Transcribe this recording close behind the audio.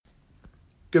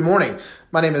Good morning.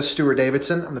 My name is Stuart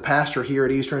Davidson. I'm the pastor here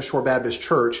at Eastern Shore Baptist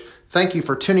Church. Thank you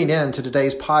for tuning in to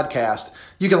today's podcast.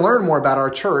 You can learn more about our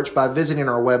church by visiting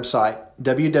our website,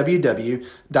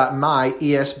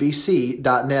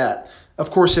 www.myesbc.net. Of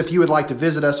course, if you would like to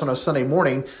visit us on a Sunday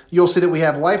morning, you'll see that we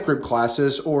have life group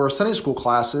classes or Sunday school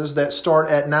classes that start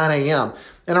at 9 a.m.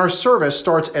 And our service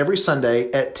starts every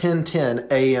Sunday at 10:10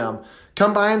 a.m.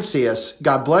 Come by and see us.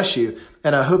 God bless you.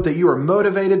 And I hope that you are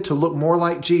motivated to look more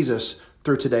like Jesus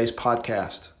through today's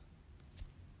podcast.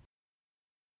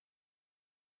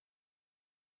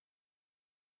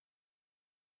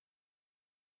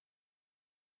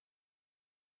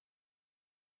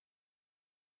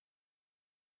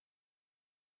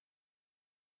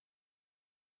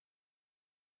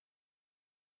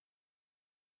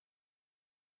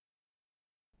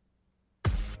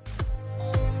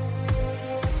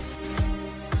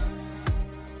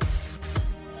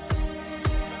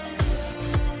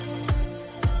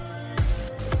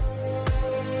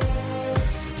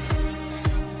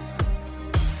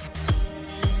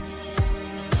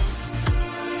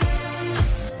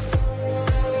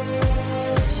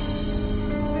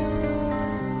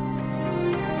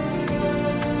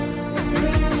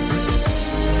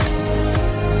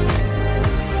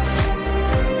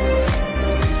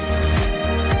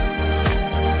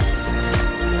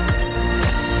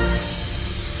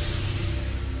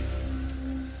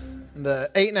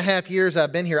 The 8.5 years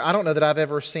I've been here, I don't know that I've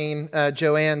ever seen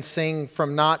Joanne sing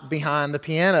from not behind the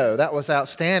piano. That was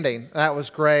outstanding. That was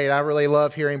great. I really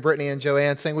love hearing Brittany and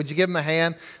Joanne sing. Would you give them a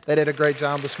hand? They did a great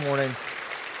job this morning.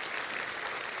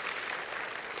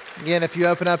 Again, if you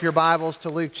open up your Bibles to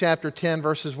Luke chapter 10,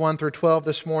 verses 1 through 12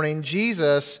 this morning,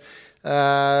 Jesus did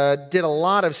a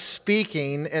lot of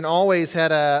speaking and always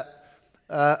had a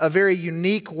very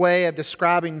unique way of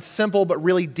describing simple but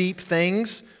really deep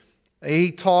things.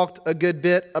 He talked a good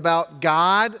bit about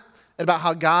God and about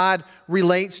how God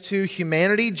relates to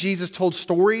humanity. Jesus told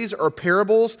stories or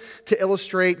parables to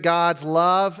illustrate God's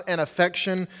love and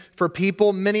affection for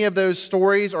people. Many of those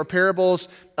stories or parables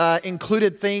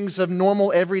included things of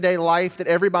normal everyday life that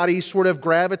everybody sort of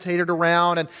gravitated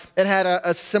around and had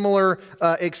a similar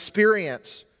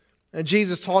experience. And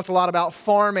Jesus talked a lot about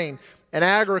farming and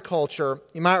agriculture.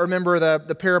 You might remember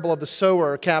the parable of the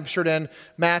sower captured in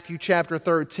Matthew chapter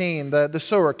 13, the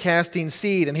sower casting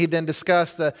seed, and he then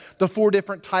discussed the four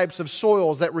different types of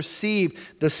soils that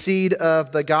receive the seed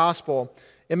of the gospel.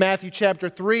 In Matthew chapter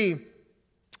 3,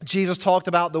 Jesus talked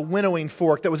about the winnowing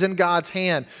fork that was in God's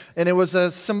hand, and it was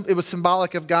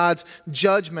symbolic of God's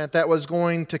judgment that was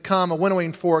going to come, a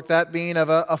winnowing fork, that being of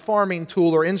a farming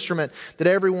tool or instrument that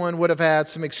everyone would have had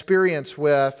some experience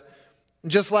with.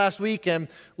 Just last week in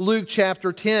Luke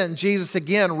chapter 10, Jesus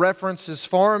again references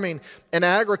farming and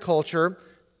agriculture,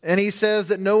 and he says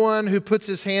that no one who puts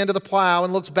his hand to the plow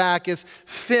and looks back is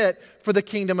fit for the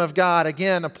kingdom of God.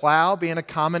 Again, a plow being a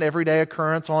common everyday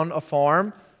occurrence on a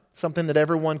farm, something that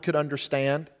everyone could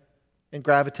understand and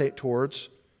gravitate towards.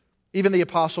 Even the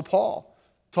Apostle Paul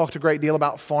talked a great deal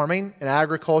about farming and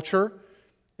agriculture.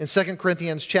 In 2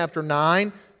 Corinthians chapter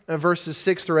 9, verses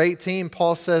 6 through 18,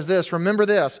 Paul says this, "Remember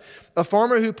this, a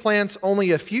farmer who plants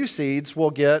only a few seeds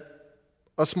will get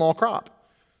a small crop,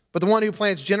 but the one who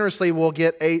plants generously will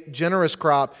get a generous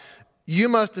crop. You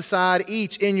must decide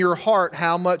each in your heart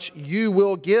how much you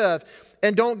will give,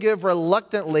 and don't give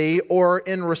reluctantly or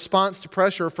in response to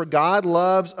pressure, for God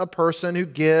loves a person who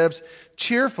gives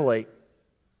cheerfully."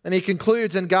 And he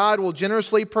concludes, "And God will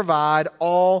generously provide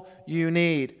all you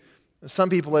need."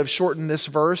 Some people have shortened this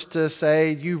verse to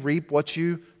say, "You reap what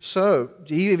you sow."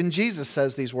 Even Jesus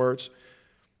says these words.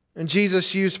 And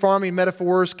Jesus used farming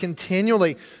metaphors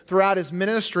continually throughout his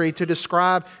ministry to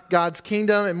describe God's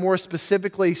kingdom and more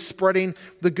specifically spreading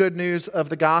the good news of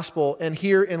the gospel. And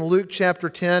here in Luke chapter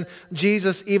 10,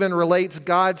 Jesus even relates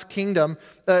God's kingdom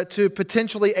to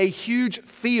potentially a huge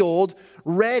field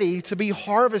ready to be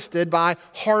harvested by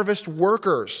harvest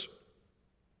workers.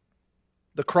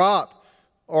 The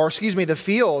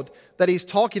field that he's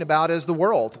talking about is the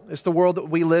world. It's the world that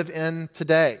we live in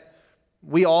today.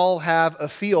 We all have a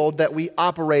field that we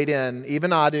operate in.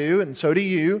 Even I do, and so do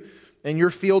you. And your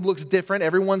field looks different.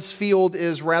 Everyone's field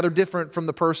is rather different from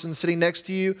the person sitting next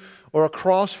to you or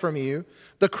across from you.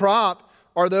 The crop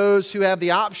are those who have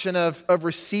the option of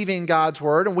receiving God's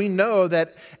word. And we know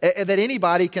that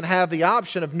anybody can have the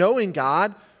option of knowing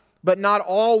God, but not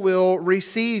all will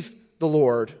receive the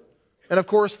Lord. And of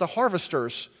course, the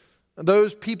harvesters,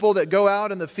 those people that go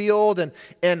out in the field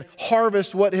and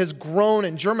harvest what has grown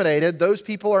and germinated, those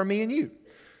people are me and you.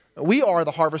 We are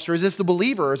the harvesters. It's the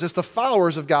believers. It's the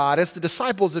followers of God. It's the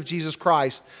disciples of Jesus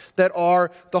Christ that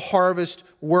are the harvest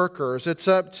workers. It's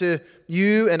up to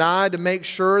you and I to make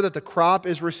sure that the crop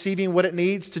is receiving what it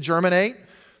needs to germinate.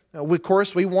 Of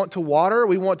course, we want to water.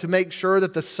 We want to make sure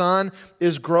that the sun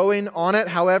is growing on it.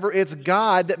 However, it's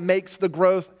God that makes the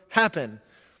growth happen.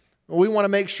 We want to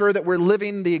make sure that we're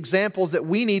living the examples that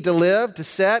we need to live, to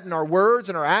set in our words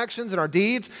and our actions and our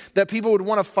deeds, that people would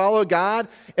want to follow God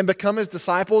and become His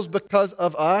disciples because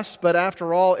of us. But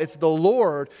after all, it's the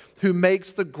Lord who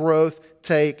makes the growth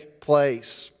take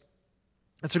place.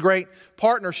 It's a great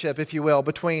partnership, if you will,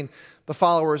 between the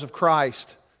followers of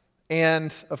Christ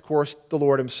and, of course, the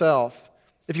Lord Himself.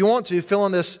 If you want to, fill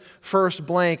in this first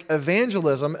blank,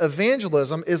 evangelism.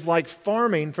 Evangelism is like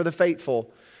farming for the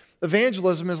faithful.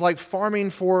 Evangelism is like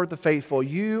farming for the faithful.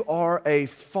 You are a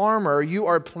farmer. You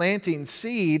are planting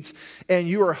seeds, and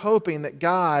you are hoping that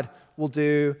God will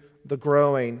do the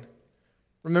growing.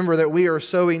 Remember that we are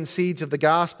sowing seeds of the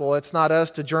gospel. It's not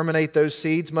us to germinate those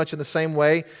seeds, much in the same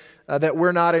way that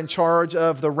we're not in charge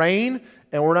of the rain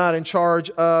and we're not in charge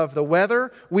of the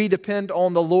weather. We depend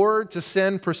on the Lord to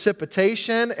send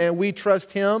precipitation, and we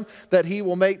trust Him that He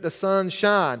will make the sun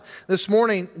shine. This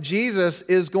morning, Jesus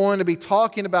is going to be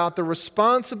talking about the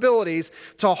responsibilities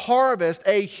to harvest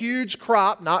a huge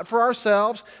crop, not for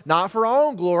ourselves, not for our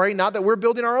own glory, not that we're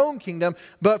building our own kingdom,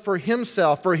 but for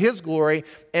Himself, for His glory,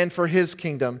 and for His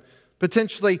kingdom.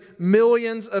 Potentially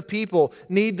millions of people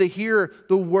need to hear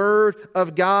the word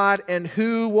of God, and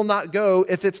who will not go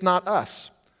if it's not us?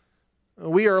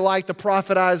 We are like the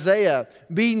prophet Isaiah,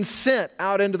 being sent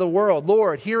out into the world.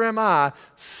 Lord, here am I,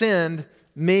 send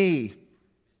me.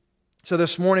 So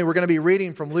this morning we're going to be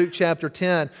reading from Luke chapter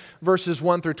 10, verses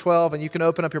 1 through 12, and you can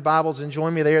open up your Bibles and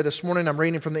join me there. This morning I'm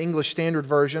reading from the English Standard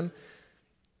Version.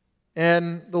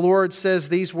 And the Lord says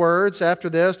these words, after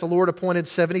this, the Lord appointed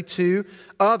 72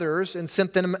 others and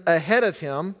sent them ahead of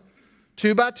Him,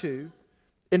 2 by 2,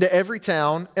 into every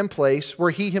town and place where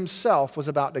He Himself was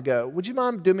about to go. Would you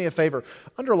mind doing me a favor?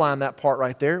 Underline that part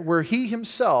right there, where He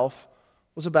Himself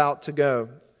was about to go.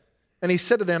 And He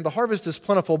said to them, the harvest is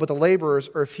plentiful, but the laborers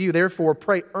are few. Therefore,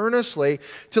 pray earnestly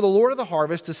to the Lord of the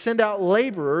harvest to send out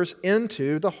laborers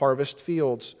into the harvest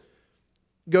fields.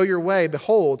 Go your way.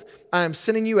 Behold, I am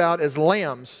sending you out as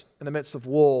lambs in the midst of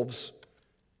wolves.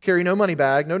 Carry no money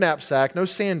bag, no knapsack, no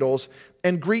sandals,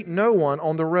 and greet no one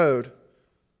on the road.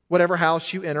 Whatever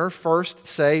house you enter, first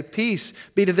say, peace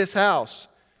be to this house.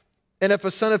 And if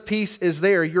a son of peace is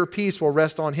there, your peace will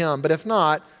rest on him. But if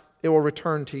not, it will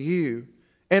return to you.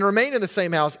 And remain in the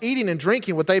same house, eating and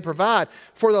drinking what they provide.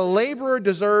 For the laborer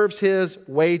deserves his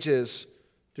wages.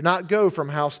 Do not go from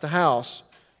house to house.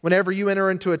 Whenever you enter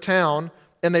into a town,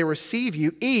 and they receive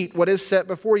you, eat what is set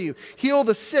before you. Heal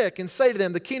the sick and say to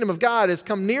them, the kingdom of God has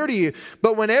come near to you.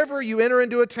 But whenever you enter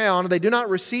into a town and they do not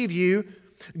receive you,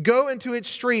 go into its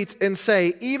streets and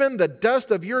say, even the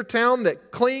dust of your town that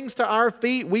clings to our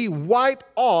feet, we wipe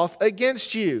off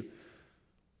against you.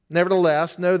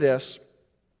 Nevertheless, know this,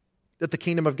 that the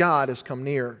kingdom of God has come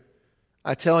near.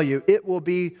 I tell you, it will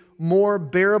be more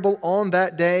bearable on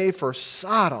that day for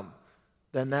Sodom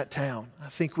than that town. I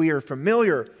think we are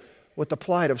familiar with the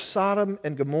plight of Sodom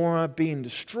and Gomorrah being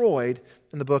destroyed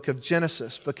in the book of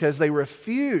Genesis because they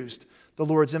refused the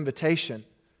Lord's invitation.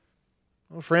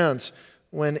 Well, friends,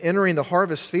 when entering the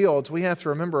harvest fields, we have to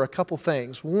remember a couple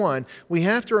things. One, we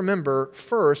have to remember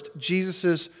first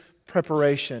Jesus'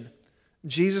 preparation.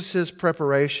 Jesus'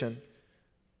 preparation.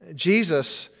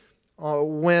 Jesus,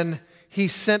 when He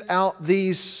sent out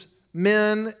these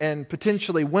men and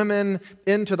potentially women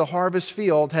into the harvest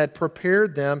field, had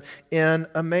prepared them in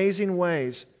amazing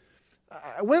ways.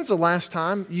 When's the last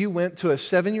time you went to a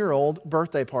 7-year-old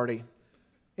birthday party?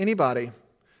 Anybody?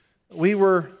 We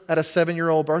were at a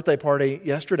 7-year-old birthday party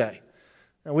yesterday.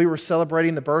 And we were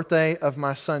celebrating the birthday of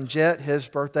my son Jet. His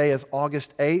birthday is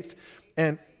August 8th.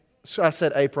 And so I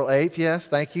said April 8th. Yes,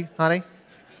 thank you, honey.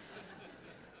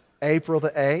 April the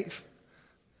 8th.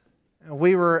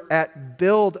 We were at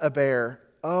Build-A-Bear.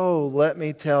 Oh, let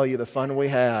me tell you the fun we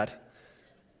had.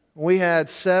 We had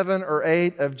 7 or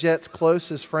 8 of Jet's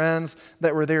closest friends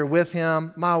that were there with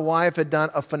him. My wife had done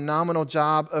a phenomenal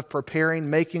job of preparing,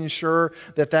 making sure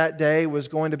that that day was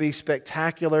going to be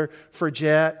spectacular for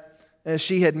Jet. And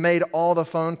she had made all the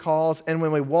phone calls, and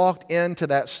when we walked into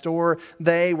that store,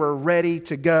 they were ready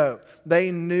to go.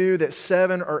 They knew that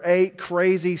 7 or 8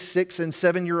 crazy 6 and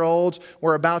 7-year-olds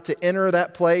were about to enter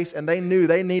that place, and they knew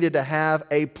they needed to have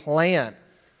a plan.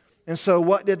 And so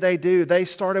what did they do? They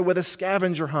started with a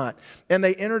scavenger hunt, and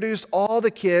they introduced all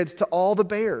the kids to all the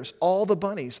bears, all the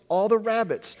bunnies, all the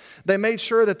rabbits. They made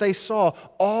sure that they saw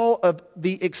all of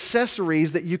the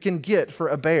accessories that you can get for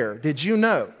a bear. Did you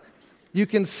know you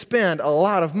can spend a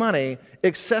lot of money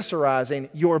accessorizing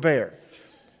your bear?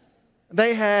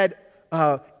 They had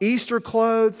Easter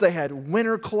clothes, they had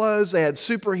winter clothes, they had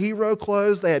superhero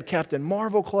clothes, they had Captain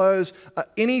Marvel clothes,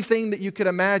 anything that you could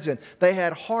imagine. They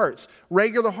had hearts,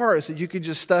 regular hearts that you could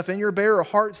just stuff in your bear, or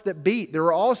hearts that beat. There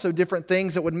were also different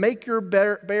things that would make your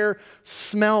bear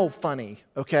smell funny,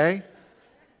 okay?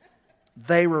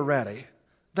 They were ready.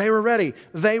 They were ready.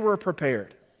 They were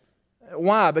prepared.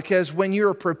 Why? Because when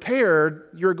you're prepared,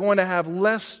 you're going to have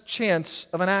less chance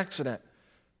of an accident.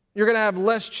 You're going to have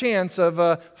less chance of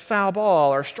a foul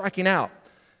ball or striking out.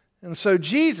 And so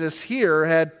Jesus here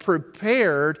had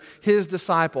prepared his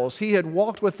disciples. He had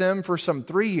walked with them for some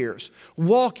 3 years,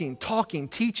 walking, talking,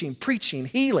 teaching, preaching,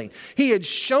 healing. He had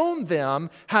shown them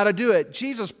how to do it.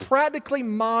 Jesus practically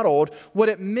modeled what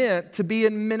it meant to be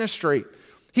in ministry.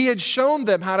 He had shown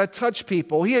them how to touch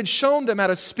people. He had shown them how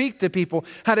to speak to people,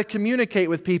 how to communicate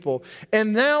with people.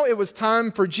 And now it was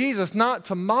time for Jesus not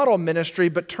to model ministry,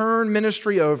 but turn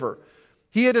ministry over.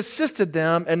 He had assisted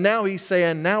them, and now he's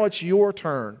saying, now it's your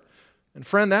turn. And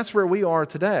friend, that's where we are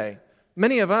today.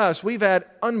 Many of us, we've had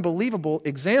unbelievable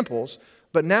examples,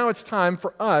 but now it's time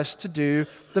for us to do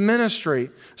the ministry.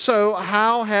 So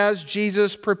how has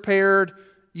Jesus prepared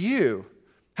you?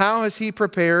 How has he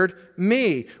prepared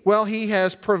me? Well, he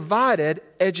has provided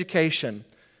education.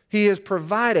 He has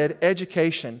provided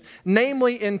education,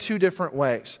 namely in two different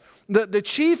ways. The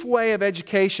chief way of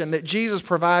education that Jesus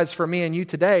provides for me and you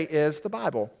today is the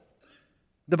Bible.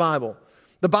 The Bible.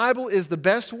 The Bible is the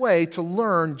best way to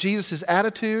learn Jesus'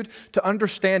 attitude, to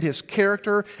understand his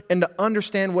character, and to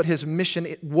understand what his mission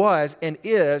was and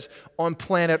is on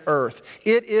planet Earth.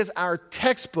 It is our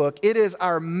textbook. It is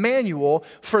our manual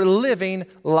for living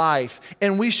life.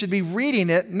 And we should be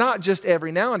reading it not just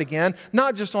every now and again,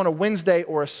 not just on a Wednesday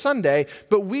or a Sunday,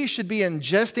 but we should be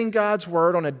ingesting God's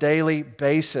Word on a daily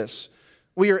basis.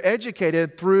 We are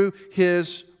educated through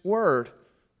his Word.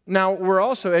 Now, we're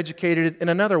also educated in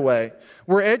another way.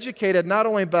 We're educated not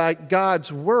only by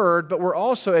God's Word, but we're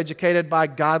also educated by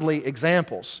godly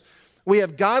examples. We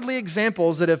have godly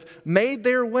examples that have made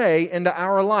their way into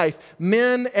our life,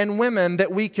 men and women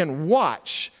that we can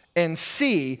watch and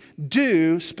see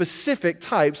do specific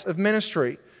types of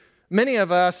ministry. Many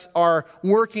of us are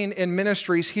working in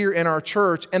ministries here in our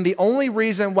church, and the only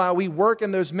reason why we work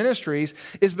in those ministries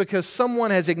is because someone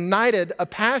has ignited a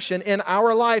passion in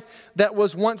our life that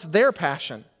was once their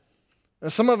passion. Now,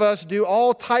 some of us do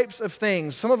all types of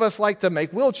things. Some of us like to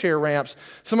make wheelchair ramps.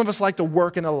 Some of us like to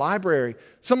work in the library.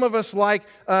 Some of us like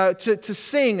to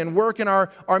sing and work in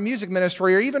our music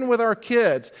ministry or even with our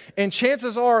kids. And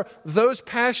chances are those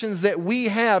passions that we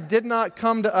have did not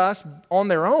come to us on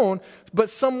their own,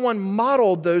 but someone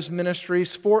modeled those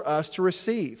ministries for us to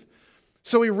receive.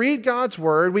 So we read God's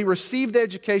Word, we received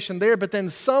education there, but then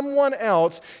someone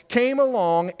else came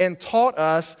along and taught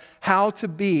us how to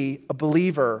be a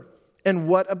believer and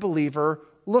what a believer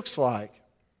looks like.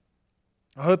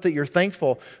 I hope that you're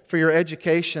thankful for your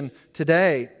education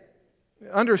today.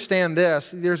 Understand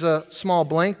this, there's a small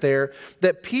blank there,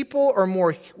 that people are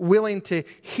more willing to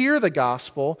hear the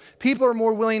gospel, people are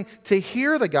more willing to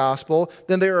hear the gospel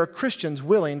than there are Christians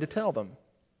willing to tell them.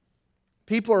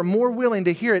 People are more willing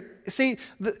to hear it. See,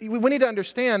 we need to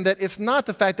understand that it's not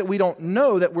the fact that we don't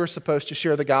know that we're supposed to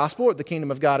share the gospel or the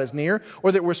kingdom of God is near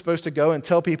or that we're supposed to go and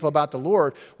tell people about the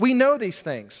Lord. We know these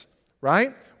things,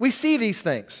 right? We see these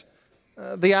things.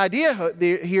 The idea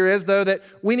here is, though, that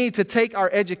we need to take our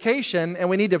education and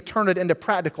we need to turn it into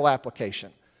practical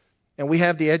application. And we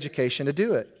have the education to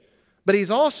do it. But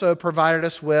he's also provided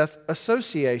us with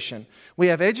association. We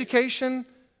have education,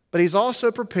 but he's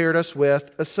also prepared us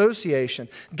with association.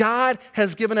 God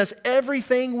has given us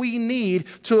everything we need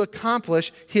to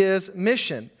accomplish his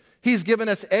mission. He's given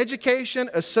us education,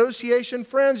 association.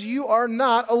 Friends, you are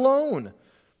not alone.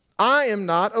 I am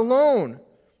not alone.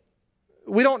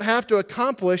 We don't have to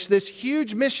accomplish this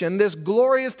huge mission, this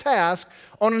glorious task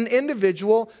on an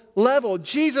individual level.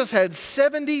 Jesus had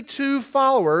 72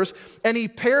 followers, and he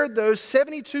paired those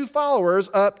 72 followers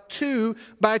up 2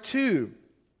 by 2.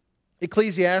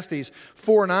 Ecclesiastes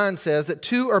 4:9 says that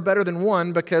 2 are better than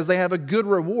 1 because they have a good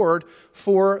reward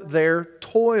for their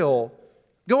toil.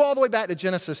 Go all the way back to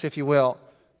Genesis, if you will.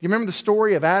 You remember the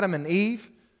story of Adam and Eve?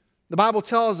 The Bible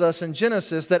tells us in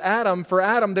Genesis that for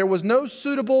Adam, there was no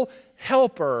suitable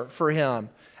helper for him.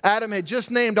 Adam had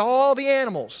just named all the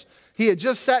animals. He had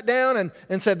just sat down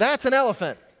and said, that's an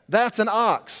elephant, that's an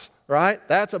ox, right?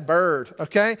 That's a bird,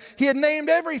 okay? He had named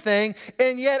everything,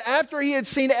 and yet after he had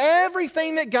seen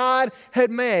everything that God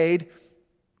had made,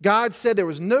 God said there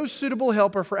was no suitable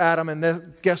helper for Adam, and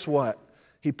then guess what?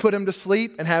 He put him to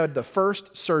sleep and had the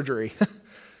first surgery.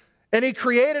 And he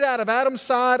created out of Adam's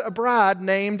side a bride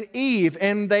named Eve,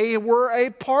 and they were a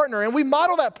partner. And we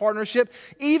model that partnership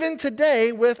even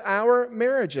today with our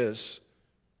marriages.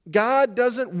 God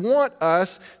doesn't want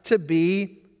us to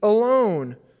be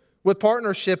alone. With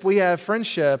partnership, we have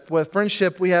friendship. With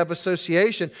friendship, we have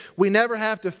association. We never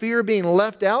have to fear being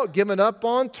left out, given up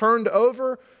on, turned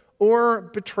over, or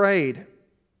betrayed.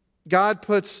 God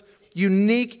puts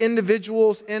unique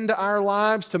individuals into our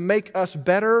lives to make us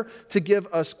better, to give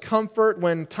us comfort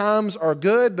when times are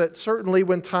good, but certainly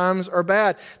when times are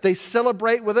bad. They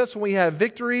celebrate with us when we have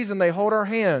victories, and they hold our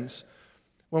hands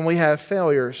when we have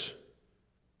failures.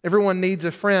 Everyone needs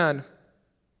a friend.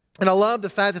 And I love the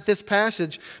fact that this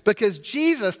passage, because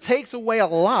Jesus takes away a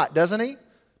lot, doesn't he?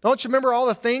 Don't you remember all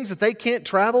the things that they can't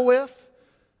travel with?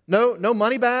 No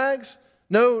money bags,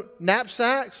 no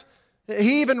knapsacks.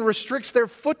 He even restricts their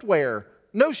footwear.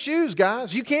 No shoes,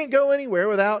 guys. You can't go anywhere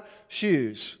without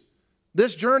shoes.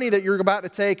 This journey that you're about to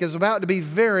take is about to be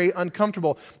very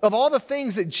uncomfortable. Of all the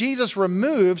things that Jesus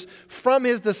removes from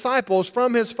his disciples,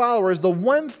 from his followers, the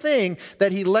one thing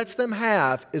that he lets them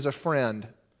have is a friend.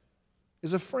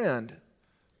 Is a friend.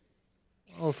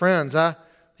 Oh, friends,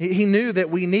 he knew that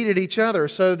we needed each other.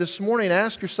 So this morning,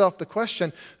 ask yourself the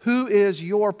question, who is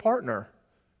your partner?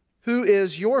 Who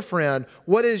is your friend?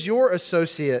 What is your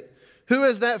associate? Who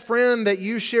is that friend that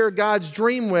you share God's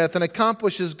dream with and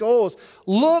accomplish his goals?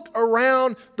 Look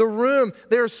around the room.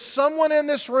 There's someone in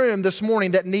this room this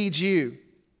morning that needs you.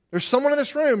 There's someone in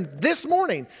this room this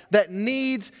morning that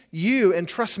needs you. And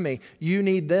trust me, you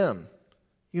need them.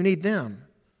 You need them.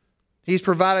 He's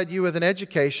provided you with an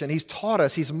education. He's taught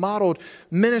us. He's modeled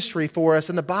ministry for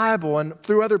us in the Bible and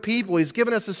through other people. He's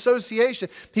given us association.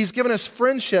 He's given us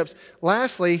friendships.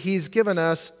 Lastly, he's given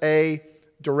us a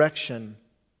direction.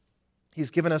 He's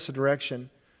given us a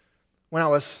direction. When I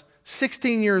was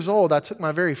 16 years old, I took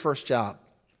my very first job.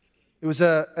 It was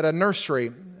at a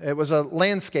nursery. It was a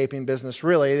landscaping business,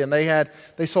 really, and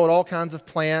they sold all kinds of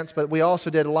plants, but we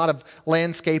also did a lot of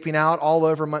landscaping out all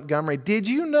over Montgomery. Did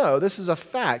you know, this is a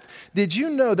fact, did you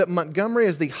know that Montgomery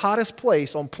is the hottest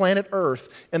place on planet Earth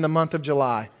in the month of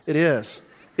July? It is.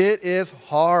 It is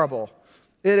horrible.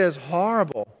 It is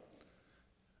horrible.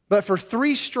 But for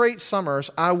 3 straight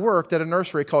summers, I worked at a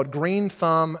nursery called Green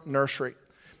Thumb Nursery.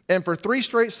 And for 3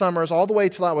 straight summers, all the way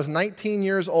till I was 19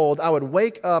 years old, I would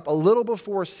wake up a little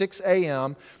before 6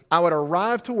 a.m. I would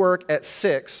arrive to work at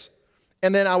 6,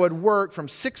 and then I would work from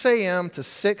 6 a.m. to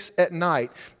 6 at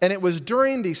night. And it was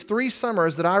during these 3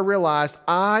 summers that I realized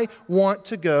I want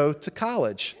to go to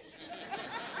college.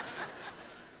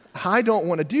 I don't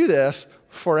want to do this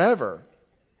forever.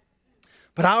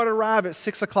 But I would arrive at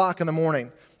 6 o'clock in the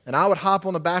morning. And I would hop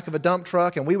on the back of a dump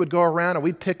truck, and we would go around and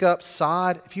we'd pick up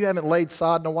sod. If you haven't laid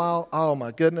sod in a while, oh my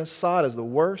goodness, sod is the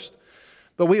worst.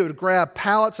 But we would grab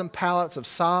pallets and pallets of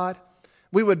sod.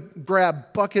 We would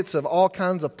grab buckets of all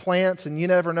kinds of plants, and you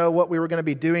never know what we were going to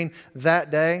be doing that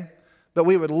day. But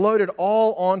we would load it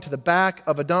all onto the back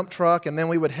of a dump truck, and then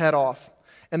we would head off.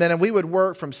 And then we would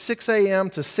work from 6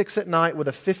 a.m. to 6 at night with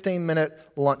a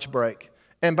 15-minute lunch break.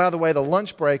 And by the way, the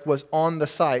lunch break was on the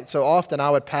site, so often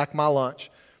I would pack my lunch.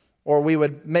 Or we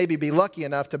would maybe be lucky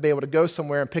enough to be able to go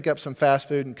somewhere and pick up some fast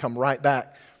food and come right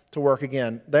back to work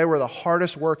again. They were the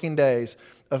hardest working days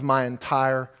of my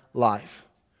entire life.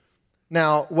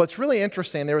 Now, what's really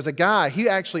interesting, there was a guy, he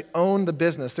actually owned the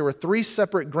business. There were 3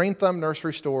 separate Green Thumb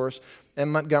nursery stores in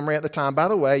Montgomery at the time. By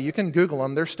the way, you can Google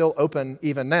them. They're still open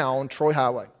even now on Troy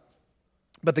Highway.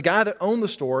 But the guy that owned the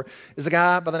store is a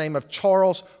guy by the name of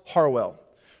Charles Harwell.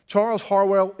 Charles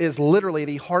Harwell is literally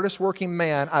the hardest working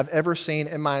man I've ever seen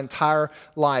in my entire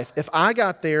life. If I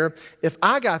got there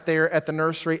at the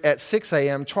nursery at 6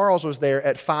 a.m., Charles was there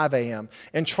at 5 a.m.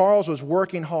 And Charles was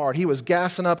working hard. He was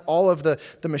gassing up all of the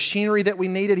machinery that we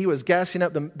needed. He was gassing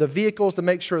up the vehicles to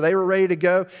make sure they were ready to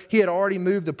go. He had already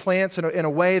moved the plants in a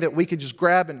way that we could just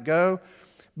grab and go.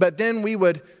 But then he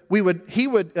would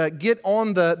get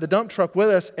on the dump truck with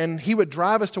us, and he would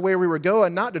drive us to where we were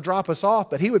going, not to drop us off,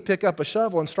 but he would pick up a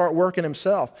shovel and start working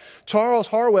himself. Charles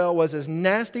Harwell was as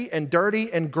nasty and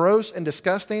dirty and gross and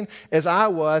disgusting as I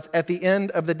was at the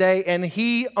end of the day, and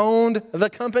he owned the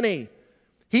company.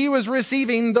 He was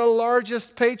receiving the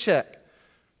largest paycheck.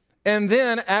 And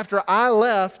then after I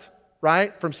left,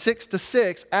 right, from 6 to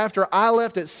 6, after I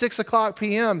left at 6 o'clock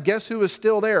p.m., guess who was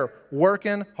still there?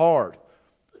 Working hard.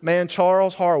 Man,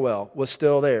 Charles Harwell was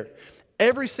still there.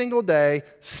 every single day,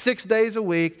 6 days a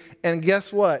week. And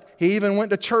guess what? He even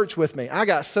went to church with me. I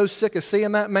got so sick of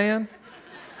seeing that man.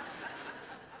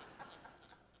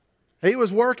 He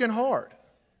was working hard.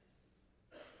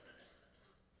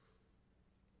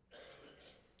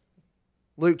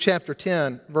 Luke chapter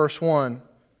 10, verse 1.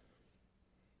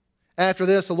 After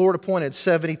this, the Lord appointed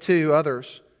 72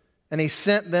 others, and he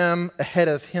sent them ahead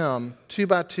of him, 2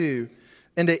 by 2,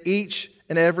 into each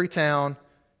and every town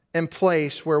and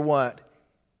place where what?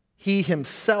 He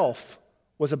himself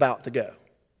was about to go.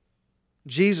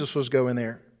 Jesus was going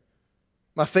there.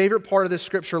 My favorite part of this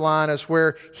scripture line is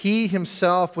where he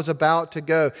himself was about to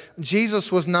go.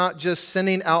 Jesus was not just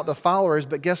sending out the followers,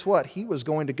 but guess what? He was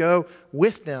going to go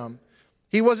with them.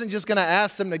 He wasn't just going to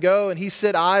ask them to go and he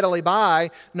sit idly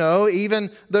by. No,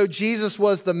 even though Jesus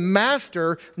was the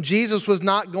master, Jesus was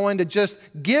not going to just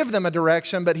give them a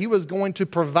direction, but he was going to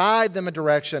provide them a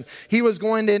direction. He was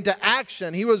going into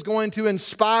action. He was going to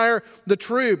inspire the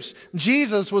troops.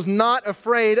 Jesus was not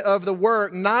afraid of the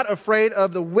work, not afraid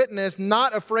of the witness,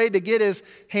 not afraid to get his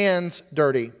hands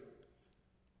dirty.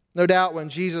 No doubt when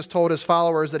Jesus told his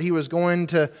followers that he was going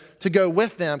to go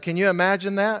with them, can you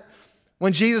imagine that?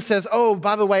 When Jesus says, oh,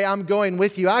 by the way, I'm going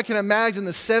with you, I can imagine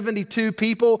the 72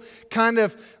 people kind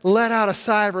of let out a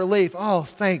sigh of relief. Oh,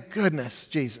 thank goodness,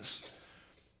 Jesus.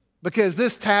 Because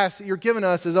this task that you're giving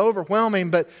us is overwhelming,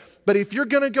 but if you're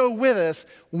going to go with us,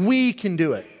 we can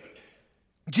do it.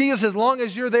 Jesus, as long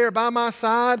as you're there by my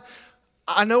side,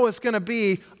 I know it's going to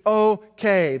be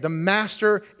okay. The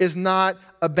Master is not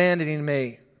abandoning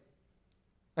me.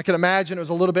 I can imagine it was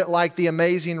a little bit like the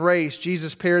Amazing Race.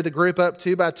 Jesus paired the group up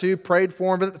 2 by 2, prayed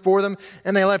for them,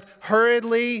 and they left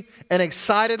hurriedly and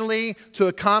excitedly to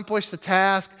accomplish the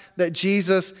task that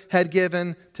Jesus had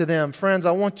given to them. Friends,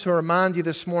 I want to remind you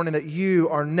this morning that you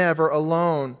are never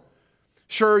alone.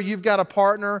 Sure, you've got a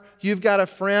partner, you've got a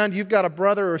friend, you've got a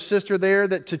brother or sister there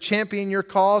that to champion your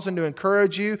cause and to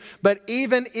encourage you. But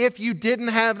even if you didn't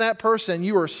have that person,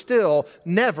 you are still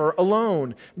never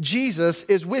alone. Jesus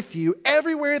is with you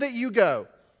everywhere that you go,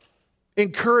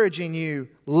 encouraging you,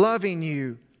 loving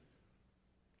you,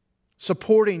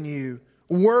 supporting you,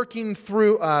 working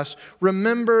through us.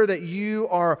 Remember that you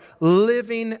are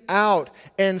living out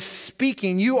and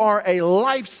speaking. You are a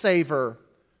lifesaver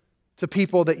to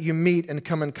people that you meet and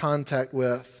come in contact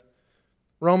with.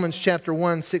 Romans chapter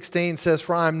 1:16 says,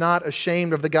 for I am not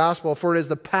ashamed of the gospel, for it is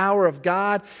the power of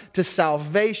God to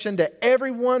salvation to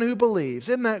everyone who believes.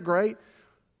 Isn't that great?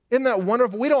 Isn't that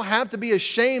wonderful? We don't have to be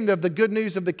ashamed of the good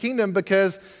news of the kingdom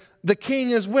because the King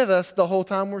is with us the whole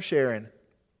time we're sharing.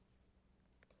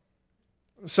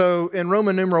 So in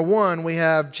Roman numeral 1, we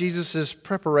have Jesus'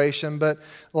 preparation, but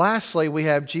lastly, we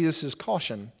have Jesus'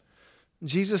 caution.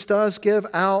 Jesus does give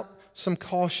out some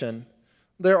caution.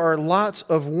 There are lots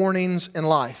of warnings in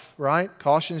life, right?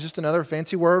 Caution is just another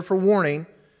fancy word for warning.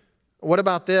 What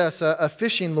about this? A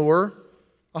fishing lure.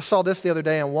 I saw this the other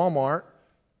day in Walmart.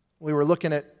 We were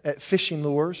looking at fishing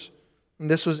lures,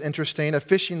 and this was interesting. A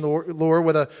fishing lure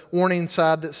with a warning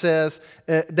sign that says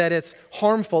that it's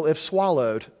harmful if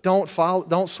swallowed. Don't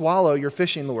swallow your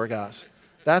fishing lure, guys.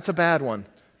 That's a bad one.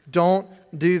 Don't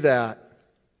do that.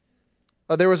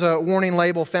 There was a warning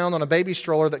label found on a baby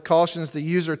stroller that cautions the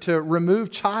user to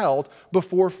remove child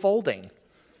before folding.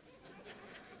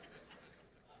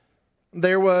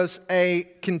 There was a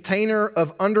container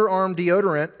of underarm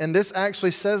deodorant, and this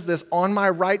actually says this on my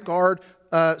right guard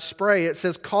spray. It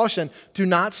says, caution, do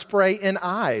not spray in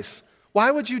eyes.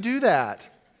 Why would you do that?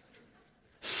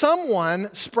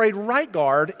 Someone sprayed right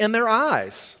guard in their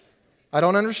eyes. I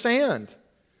don't understand.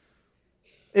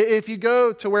 If you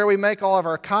go to where we make all of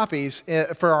our copies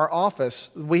for our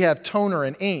office, we have toner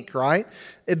and ink, right?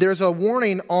 There's a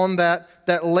warning on that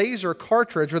laser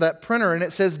cartridge or that printer, and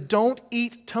it says, don't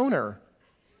eat toner.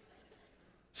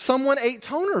 Someone ate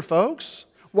toner, folks.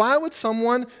 Why would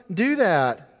someone do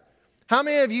that? How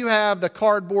many of you have the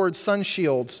cardboard sun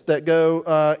shields that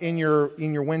go in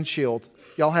your windshield?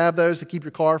 Y'all have those to keep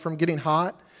your car from getting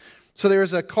hot? So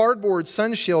there's a cardboard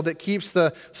sun shield that keeps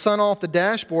the sun off the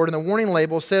dashboard, and the warning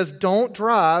label says, don't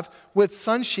drive with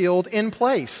sun shield in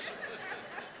place.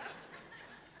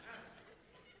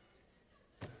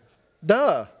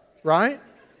 Duh, right?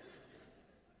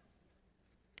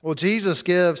 Well, Jesus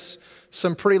gives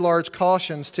some pretty large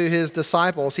cautions to his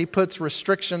disciples. He puts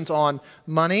restrictions on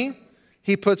money.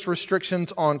 He puts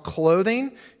restrictions on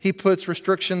clothing. He puts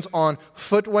restrictions on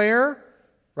footwear,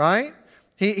 right?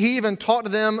 He even talked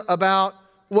to them about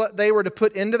what they were to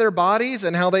put into their bodies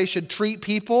and how they should treat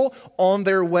people on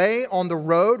their way, on the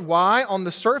road. Why? On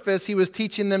the surface, he was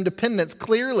teaching them dependence.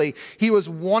 Clearly, he was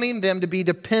wanting them to be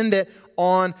dependent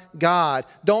on God.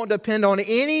 Don't depend on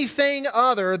anything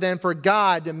other than for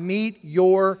God to meet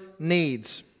your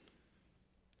needs.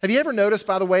 Have you ever noticed,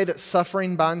 by the way, that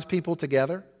suffering binds people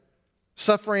together?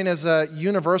 Suffering is a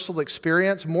universal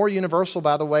experience, more universal,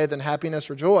 by the way, than happiness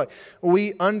or joy.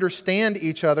 We understand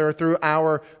each other through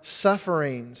our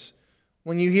sufferings.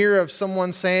 When you hear of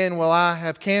someone saying, well, I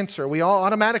have cancer, we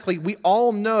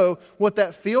all know what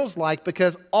that feels like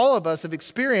because all of us have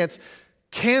experienced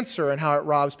cancer and how it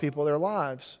robs people of their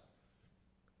lives.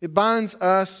 It binds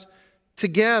us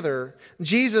together.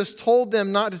 Jesus told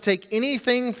them not to take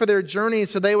anything for their journey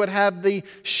so they would have the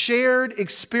shared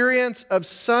experience of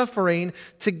suffering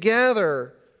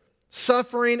together.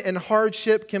 Suffering and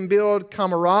hardship can build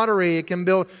camaraderie. It can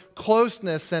build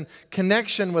closeness and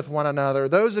connection with one another.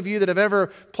 Those of you that have ever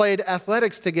played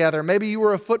athletics together, maybe you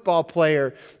were a football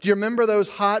player. Do you remember those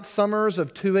hot summers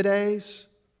of two-a-days?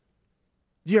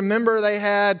 Do you remember they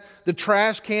had the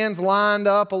trash cans lined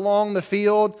up along the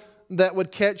field that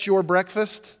would catch your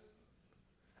breakfast?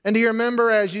 And do you remember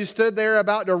as you stood there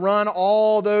about to run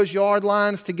all those yard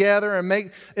lines together and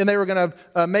they were going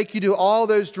to make you do all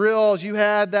those drills, you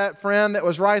had that friend that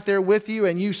was right there with you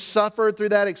and you suffered through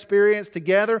that experience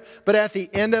together. But at the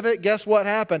end of it, guess what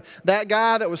happened? That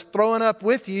guy that was throwing up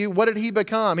with you, what did he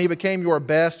become? He became your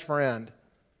best friend.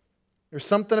 There's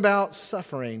something about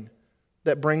suffering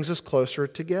that brings us closer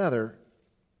together.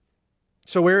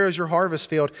 So where is your harvest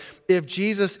field? If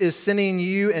Jesus is sending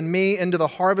you and me into the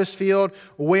harvest field,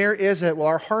 where is it? Well,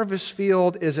 our harvest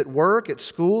field is at work, at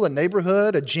school, a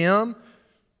neighborhood, a gym,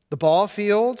 the ball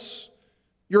fields.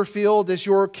 Your field is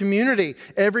your community.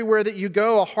 Everywhere that you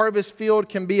go, a harvest field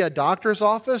can be a doctor's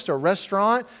office, a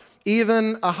restaurant,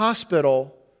 even a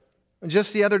hospital.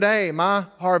 Just the other day, my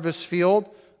harvest field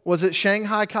was at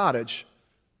Shanghai Cottage.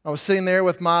 I was sitting there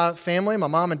with my family, my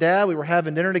mom and dad. We were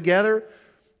having dinner together.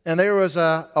 And there was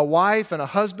a wife and a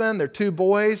husband, their two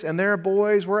boys, and their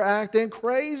boys were acting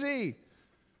crazy.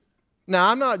 Now,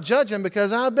 I'm not judging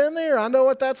because I've been there. I know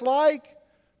what that's like.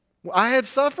 I had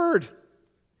suffered.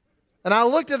 And I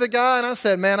looked at the guy and I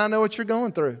said, man, I know what you're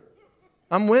going through.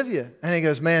 I'm with you. And he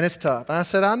goes, man, it's tough. And I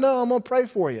said, I know, I'm going to pray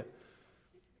for you.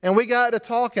 And we got to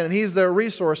talking, and he's the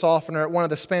resource officer at one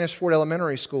of the Spanish Fort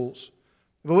Elementary schools.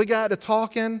 But we got to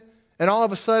talking, and all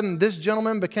of a sudden, this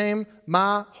gentleman became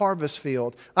my harvest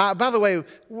field. By the way,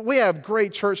 we have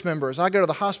great church members. I go to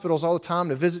the hospitals all the time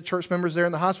to visit church members there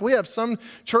in the hospital. We have some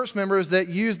church members that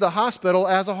use the hospital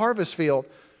as a harvest field.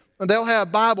 And they'll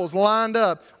have Bibles lined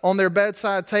up on their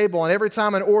bedside table, and every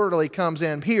time an orderly comes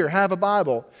in, here, have a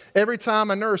Bible. Every time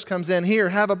a nurse comes in, here,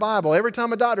 have a Bible. Every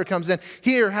time a doctor comes in,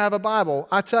 here, have a Bible.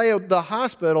 I tell you, the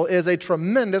hospital is a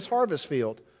tremendous harvest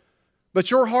field. But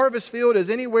your harvest field is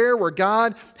anywhere where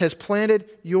God has planted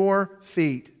your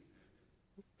feet.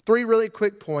 3 really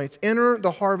quick points. Enter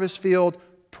the harvest field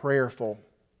prayerful.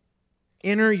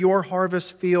 Enter your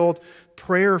harvest field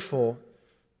prayerful.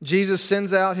 Jesus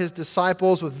sends out his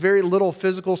disciples with very little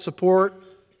physical support,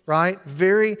 right?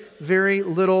 Very, very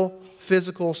little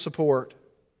physical support.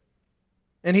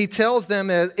 And he tells them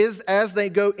as they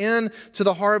go into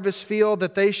the harvest field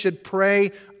that they should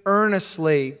pray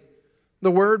earnestly. The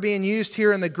word being used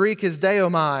here in the Greek is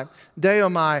deomai,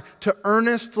 to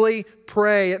earnestly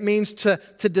pray. It means to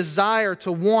desire,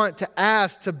 to want, to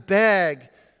ask, to beg.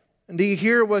 And do you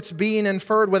hear what's being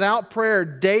inferred? Without prayer,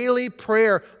 daily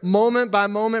prayer, moment by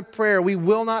moment prayer, we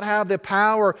will not have the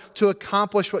power to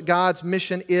accomplish what God's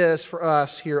mission is for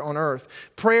us here on earth.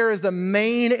 Prayer is the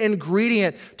main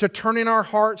ingredient to turning our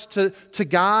hearts to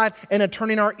God and to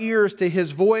turning our ears to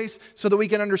his voice so that we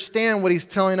can understand what he's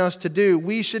telling us to do.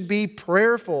 We should be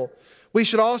prayerful. We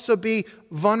should also be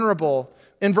vulnerable.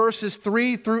 In verses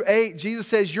 3 through 8, Jesus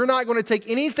says, you're not going to take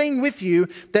anything with you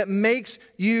that makes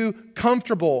you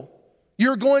comfortable.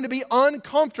 You're going to be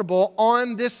uncomfortable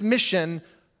on this mission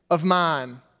of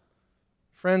mine.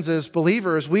 Friends, as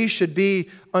believers, we should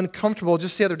be uncomfortable.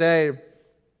 Just the other day,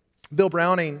 Bill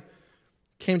Browning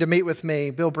came to meet with me.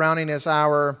 Bill Browning is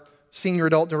our senior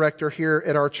adult director here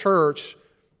at our church.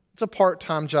 It's a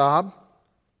part-time job.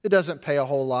 It doesn't pay a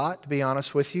whole lot, to be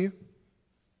honest with you.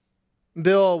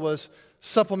 Bill was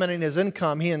supplementing his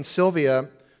income, he and Sylvia,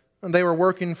 and they were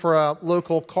working for a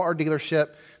local car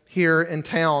dealership here in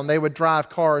town. They would drive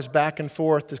cars back and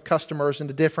forth to customers and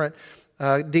to different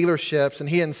dealerships. And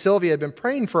he and Sylvia had been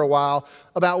praying for a while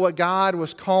about what God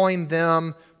was calling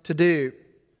them to do.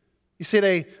 You see,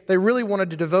 they really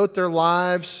wanted to devote their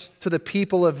lives to the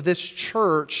people of this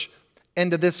church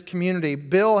into this community,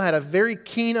 Bill had a very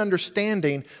keen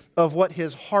understanding of what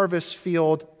his harvest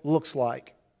field looks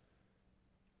like.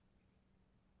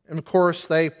 And of course,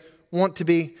 they want to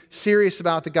be serious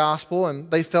about the gospel,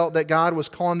 and they felt that God was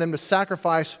calling them to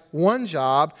sacrifice one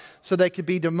job so they could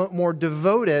be more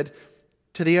devoted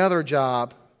to the other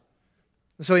job.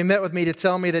 And so he met with me to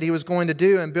tell me that he was going to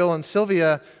do, and Bill and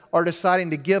Sylvia are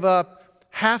deciding to give up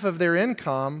half of their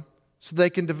income so they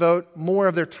can devote more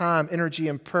of their time, energy,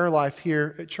 and prayer life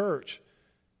here at church.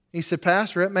 He said,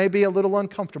 Pastor, it may be a little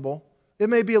uncomfortable. It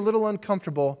may be a little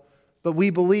uncomfortable, but we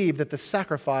believe that the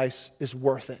sacrifice is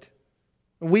worth it.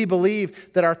 We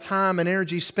believe that our time and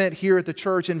energy spent here at the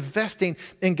church, investing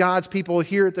in God's people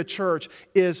here at the church,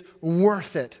 is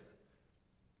worth it,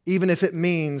 even if it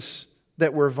means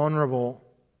that we're vulnerable.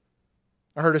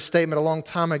 I heard a statement a long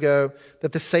time ago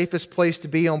that the safest place to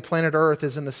be on planet Earth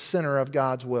is in the center of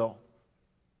God's will.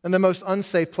 And the most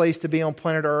unsafe place to be on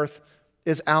planet Earth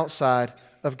is outside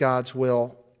of God's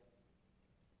will.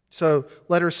 So,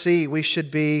 letter C, we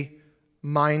should be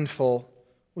mindful.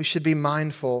 We should be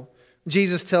mindful.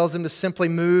 Jesus tells them to simply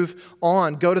move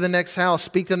on, go to the next house,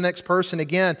 speak to the next person.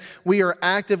 Again, we are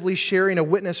actively sharing a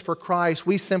witness for Christ.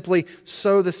 We simply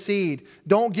sow the seed.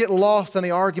 Don't get lost in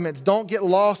the arguments. Don't get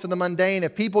lost in the mundane.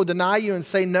 If people deny you and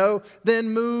say no,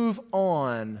 then move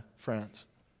on, friends.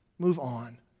 Move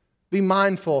on. Be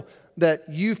mindful that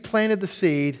you've planted the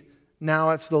seed. Now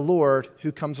it's the Lord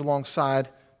who comes alongside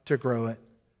to grow it.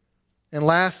 And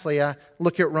lastly, I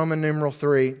look at Roman numeral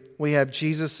 3. We have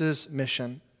Jesus'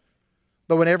 mission.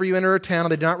 But whenever you enter a town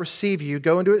and they do not receive you,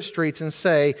 go into its streets and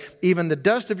say, even the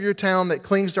dust of your town that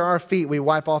clings to our feet we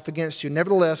wipe off against you.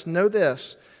 Nevertheless, know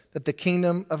this, that the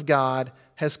kingdom of God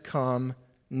has come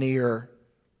near.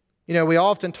 You know, we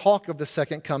often talk of the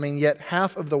second coming, yet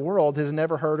half of the world has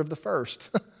never heard of the first.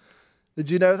 Did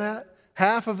you know that?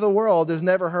 Half of the world has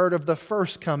never heard of the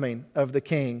first coming of the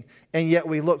King, and yet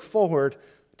we look forward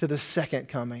to the second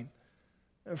coming.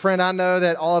 Friend, I know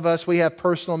that all of us, we have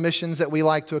personal missions that we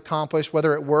like to accomplish,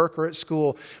 whether at work or at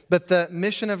school. But the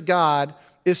mission of God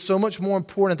is so much more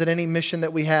important than any mission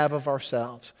that we have of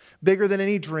ourselves. Bigger than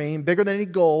any dream, bigger than any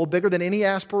goal, bigger than any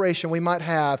aspiration we might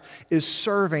have is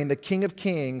serving the King of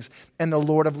Kings and the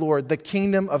Lord of Lords. The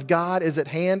kingdom of God is at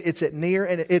hand, it's at near,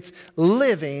 and it's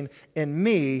living in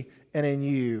me and in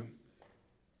you.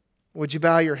 Would you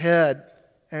bow your head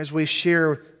as we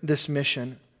share this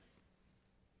mission?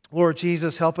 Lord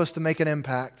Jesus, help us to make an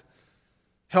impact.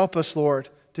 Help us, Lord,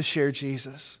 to share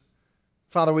Jesus.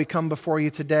 Father, we come before you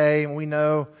today and we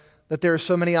know that there are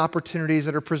so many opportunities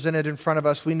that are presented in front of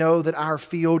us. We know that our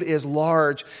field is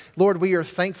large. Lord, we are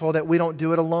thankful that we don't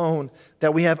do it alone,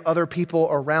 that we have other people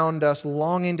around us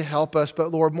longing to help us.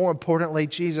 But Lord, more importantly,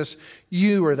 Jesus,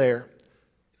 you are there.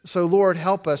 So Lord,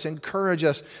 help us, encourage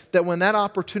us that when that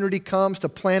opportunity comes to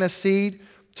plant a seed,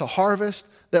 to harvest,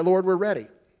 that Lord, we're ready.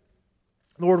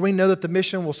 Lord, we know that the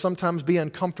mission will sometimes be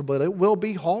uncomfortable. It will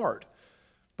be hard.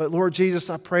 But Lord Jesus,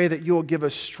 I pray that you will give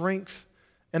us strength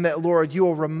and that, Lord, you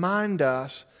will remind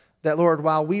us that, Lord,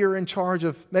 while we are in charge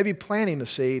of maybe planting the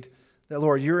seed, that,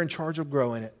 Lord, you're in charge of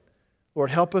growing it. Lord,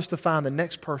 help us to find the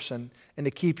next person and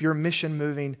to keep your mission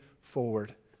moving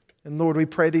forward. And Lord, we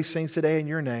pray these things today in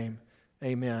your name.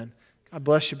 Amen. God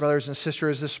bless you, brothers and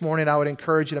sisters. This morning, I would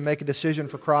encourage you to make a decision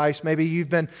for Christ. Maybe you've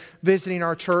been visiting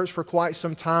our church for quite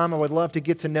some time. I would love to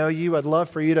get to know you. I'd love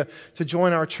for you to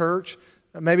join our church.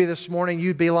 Maybe this morning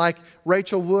you'd be like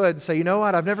Rachel Wood and say, you know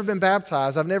what, I've never been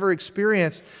baptized. I've never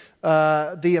experienced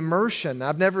the immersion.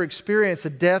 I've never experienced the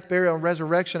death, burial, and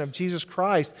resurrection of Jesus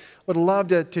Christ. Would love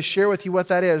to share with you what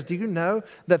that is. Do you know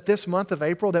that this month of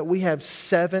April that we have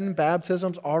 7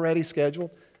 baptisms already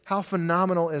scheduled? How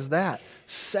phenomenal is that?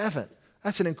 7.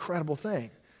 That's an incredible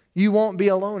thing. You won't be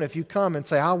alone if you come and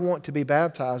say, I want to be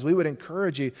baptized. We would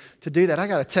encourage you to do that. I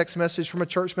got a text message from a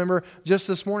church member just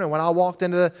this morning when I walked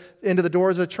into the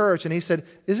doors of the church, and he said,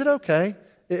 is it okay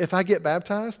if I get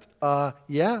baptized?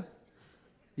 Yeah.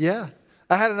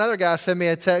 I had another guy send me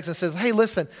a text and says, hey,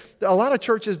 listen, a lot of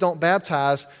churches don't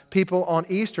baptize people on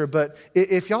Easter, but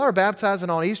if y'all are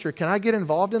baptizing on Easter, can I get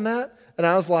involved in that? And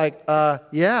I was like,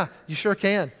 yeah, you sure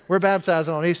can. We're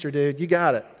baptizing on Easter, dude. You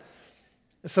got it.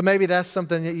 So maybe that's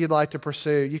something that you'd like to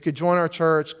pursue. You could join our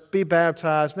church, be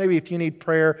baptized. Maybe if you need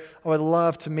prayer, I would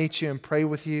love to meet you and pray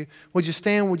with you. Would you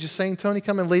stand? Would you sing? Tony,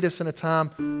 come and lead us in a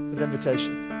time of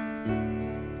invitation.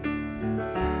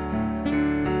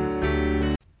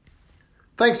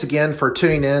 Thanks again for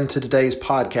tuning in to today's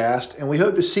podcast, and we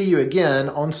hope to see you again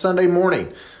on Sunday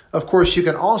morning. Of course, you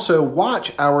can also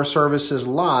watch our services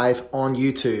live on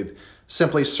YouTube.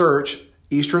 Simply search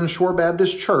Eastern Shore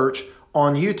Baptist Church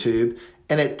on YouTube,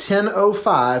 and at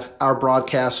 10:05 our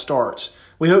broadcast starts.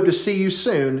 We hope to see you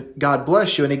soon. God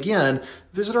bless you. And again,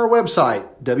 visit our website,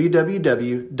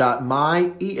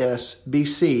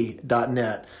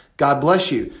 www.myesbc.net. God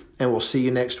bless you, and we'll see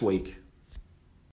you next week.